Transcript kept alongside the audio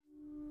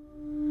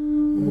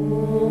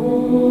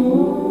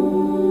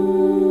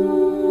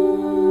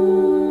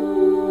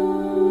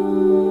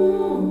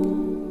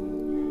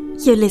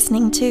You're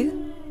listening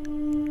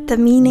to The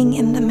Meaning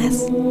in the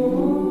Mess.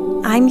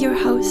 I'm your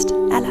host,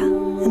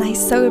 Ella, and I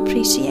so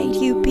appreciate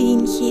you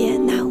being here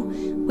now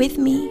with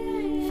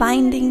me,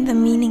 finding the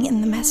meaning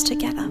in the mess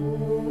together.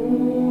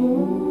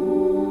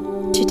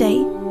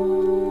 Today,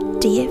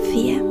 Dear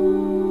Fear.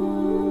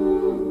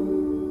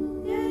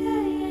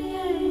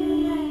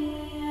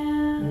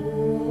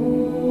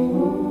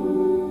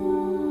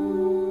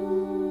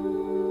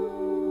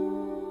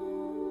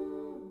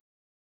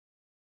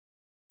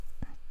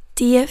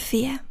 Dear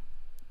Fear,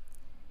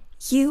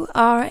 you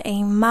are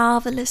a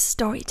marvelous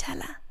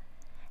storyteller,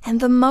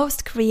 and the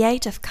most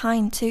creative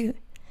kind too.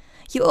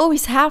 You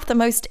always have the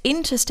most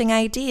interesting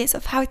ideas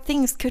of how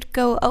things could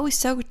go oh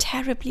so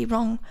terribly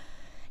wrong.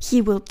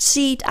 He will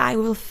cheat, I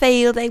will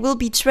fail, they will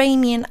betray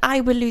me and I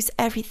will lose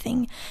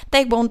everything.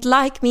 They won't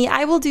like me,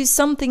 I will do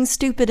something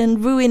stupid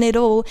and ruin it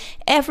all.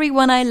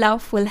 Everyone I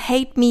love will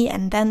hate me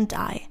and then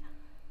die.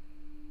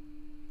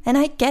 And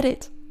I get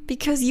it,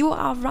 because you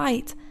are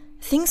right.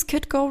 Things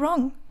could go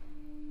wrong.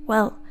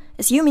 Well,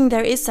 assuming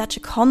there is such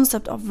a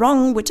concept of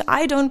wrong, which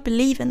I don't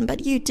believe in,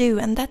 but you do,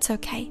 and that's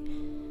okay.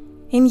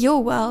 In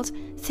your world,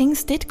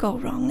 things did go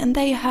wrong and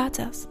they hurt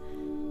us.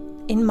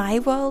 In my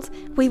world,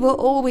 we were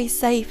always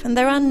safe and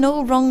there are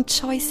no wrong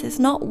choices,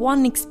 not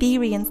one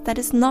experience that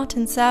is not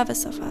in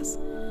service of us.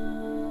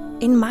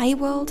 In my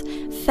world,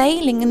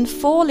 failing and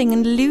falling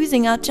and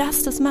losing are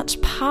just as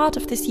much part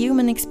of this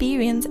human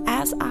experience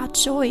as are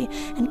joy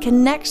and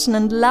connection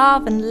and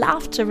love and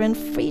laughter and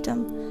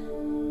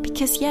freedom.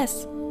 Because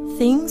yes,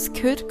 things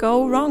could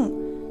go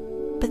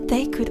wrong, but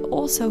they could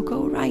also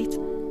go right.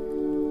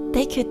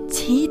 They could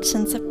teach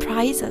and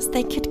surprise us,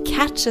 they could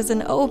catch us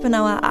and open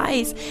our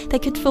eyes, they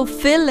could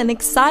fulfill and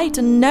excite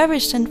and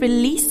nourish and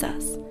release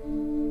us.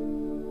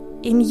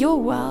 In your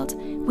world,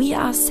 we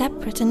are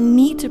separate and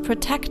need to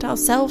protect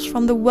ourselves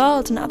from the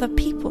world and other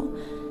people.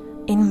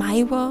 In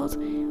my world,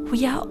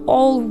 we are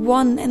all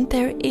one and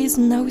there is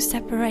no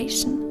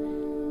separation.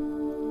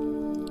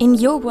 In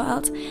your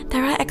world,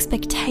 there are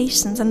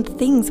expectations and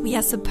things we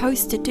are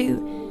supposed to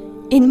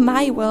do. In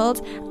my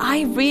world,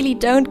 I really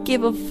don't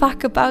give a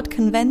fuck about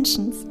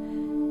conventions.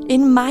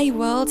 In my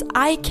world,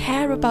 I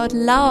care about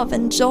love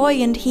and joy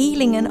and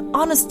healing and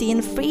honesty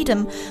and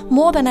freedom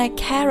more than I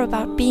care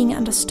about being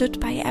understood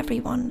by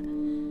everyone.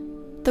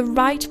 The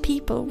right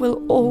people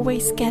will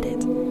always get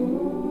it.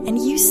 And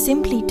you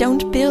simply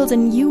don't build a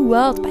new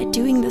world by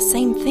doing the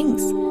same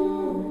things.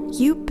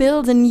 You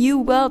build a new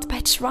world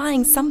by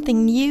trying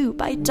something new,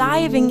 by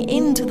diving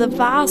into the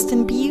vast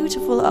and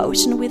beautiful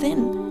ocean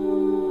within.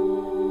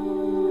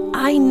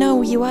 I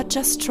know you are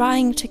just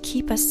trying to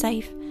keep us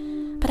safe,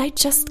 but I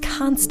just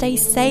can't stay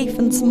safe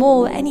and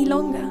small any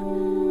longer.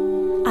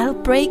 I'll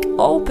break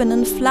open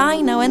and fly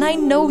now, and I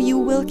know you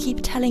will keep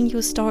telling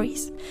your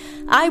stories.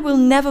 I will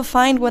never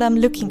find what I'm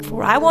looking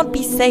for. I won't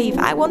be safe.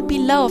 I won't be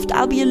loved.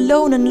 I'll be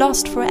alone and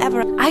lost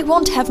forever. I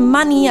won't have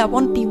money. I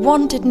won't be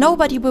wanted.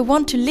 Nobody will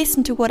want to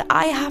listen to what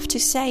I have to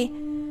say.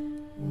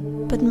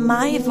 But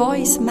my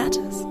voice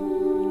matters.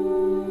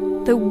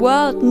 The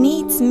world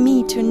needs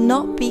me to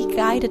not be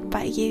guided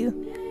by you.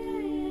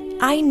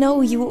 I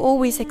know you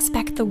always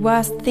expect the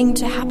worst thing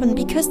to happen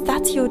because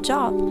that's your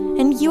job,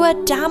 and you are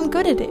damn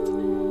good at it.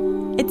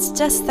 It's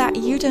just that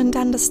you don't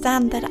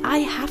understand that I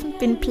haven't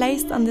been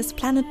placed on this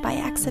planet by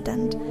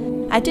accident.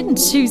 I didn't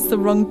choose the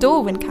wrong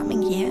door when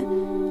coming here.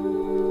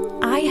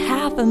 I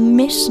have a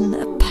mission,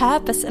 a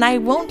purpose, and I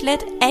won't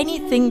let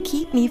anything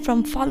keep me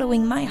from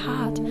following my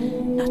heart,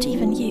 not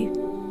even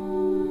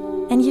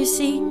you. And you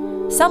see,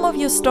 some of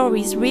your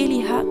stories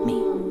really hurt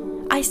me.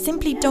 I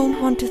simply don't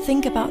want to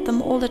think about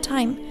them all the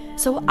time,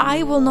 so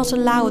I will not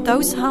allow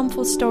those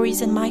harmful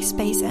stories in my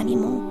space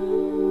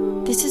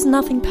anymore. This is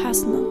nothing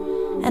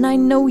personal, and I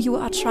know you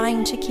are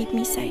trying to keep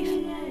me safe.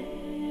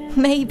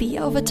 Maybe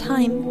over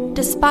time,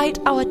 despite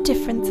our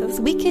differences,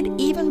 we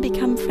could even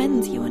become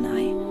friends, you and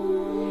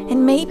I.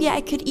 And maybe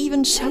I could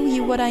even show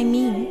you what I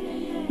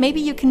mean.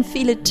 Maybe you can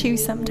feel it too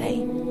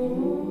someday.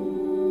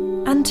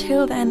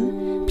 Until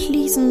then,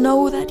 please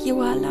know that you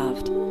are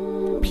loved.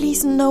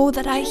 Please know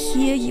that I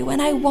hear you and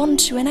I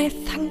want you and I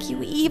thank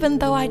you, even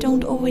though I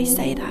don't always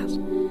say that.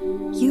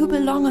 You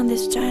belong on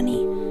this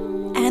journey,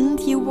 and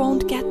you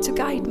won't get to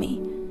guide me.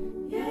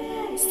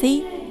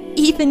 See,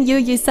 even you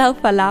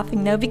yourself are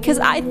laughing now, because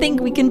I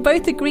think we can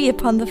both agree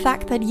upon the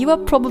fact that you are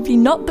probably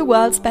not the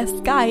world's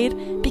best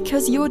guide,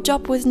 because your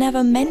job was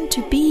never meant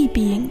to be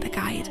being the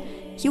guide.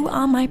 You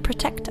are my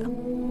protector.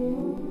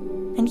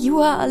 And you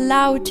are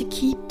allowed to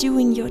keep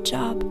doing your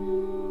job.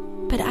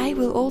 But I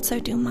will also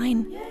do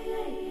mine.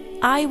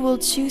 I will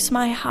choose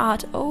my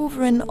heart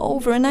over and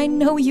over, and I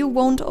know you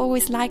won't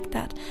always like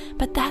that,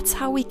 but that's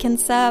how we can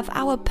serve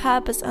our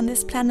purpose on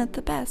this planet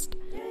the best.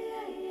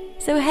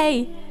 So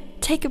hey,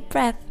 take a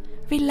breath,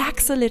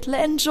 relax a little,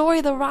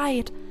 enjoy the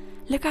ride.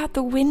 Look out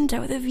the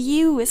window, the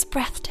view is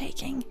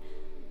breathtaking.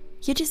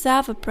 You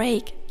deserve a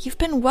break, you've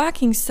been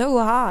working so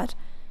hard.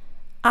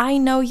 I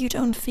know you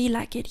don't feel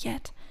like it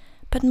yet,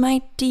 But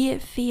my dear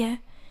Fia,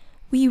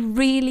 we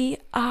really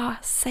are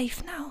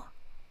safe now.